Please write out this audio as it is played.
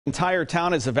Entire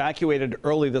town is evacuated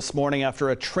early this morning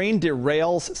after a train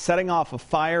derails, setting off a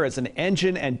fire as an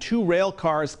engine and two rail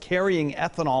cars carrying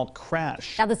ethanol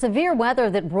crash. Now, the severe weather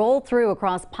that rolled through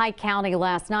across Pike County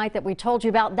last night that we told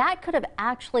you about, that could have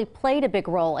actually played a big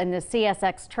role in this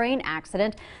CSX train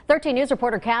accident. 13 News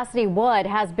reporter Cassidy Wood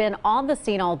has been on the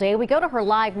scene all day. We go to her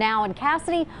live now. And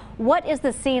Cassidy, what is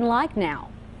the scene like now?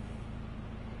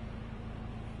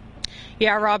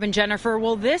 Yeah, Rob and Jennifer,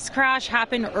 well, this crash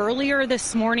happened earlier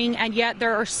this morning, and yet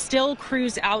there are still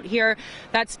crews out here.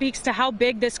 That speaks to how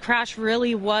big this crash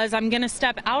really was. I'm going to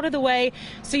step out of the way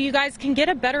so you guys can get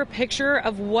a better picture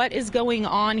of what is going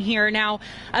on here. Now,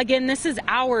 again, this is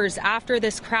hours after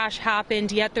this crash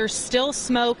happened, yet there's still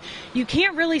smoke. You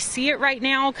can't really see it right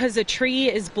now because a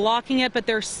tree is blocking it, but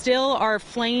there still are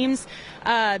flames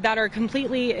that are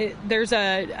completely, there's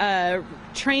a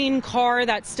train car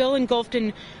that's still engulfed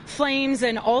in flames,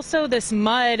 and also this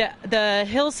mud. The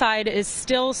hillside is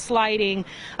still sliding.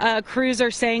 Crews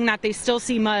are saying that they still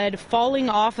see mud falling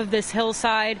off of this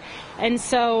hillside, and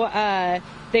so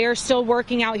they are still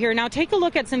working out here. Now take a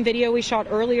look at some video we shot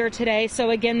earlier today. So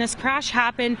again, this crash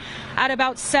happened at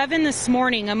about 7 this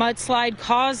morning. A mudslide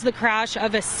caused the crash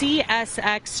of a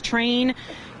CSX train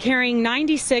carrying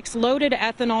 96 loaded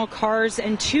ethanol cars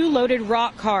and 2 loaded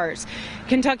rock cars.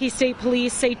 Kentucky State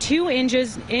Police say 2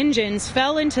 engines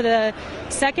fell into the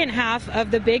second half of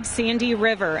the Big Sandy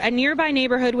River. A nearby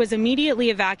neighborhood was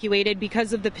immediately evacuated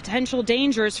because of the potential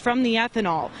dangers from the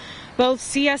ethanol. Both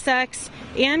CSX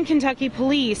and Kentucky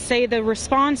Police say the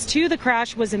response to the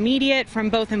crash was immediate from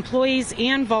both employees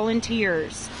and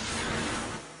volunteers.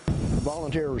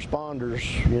 Volunteer responders,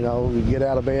 get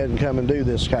out of bed and come and do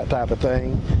this type of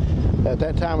thing. At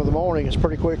that time of the morning, it's a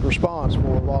pretty quick response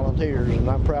for volunteers, and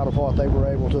I'm proud of what they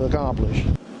were able to accomplish.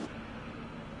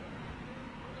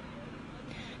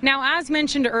 Now, as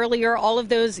mentioned earlier, all of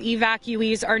those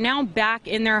evacuees are now back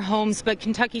in their homes, but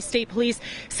Kentucky State Police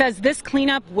says this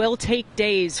cleanup will take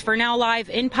days. For now, live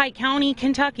in Pike County,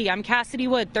 Kentucky, I'm Cassidy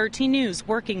Wood, 13 News,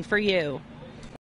 working for you.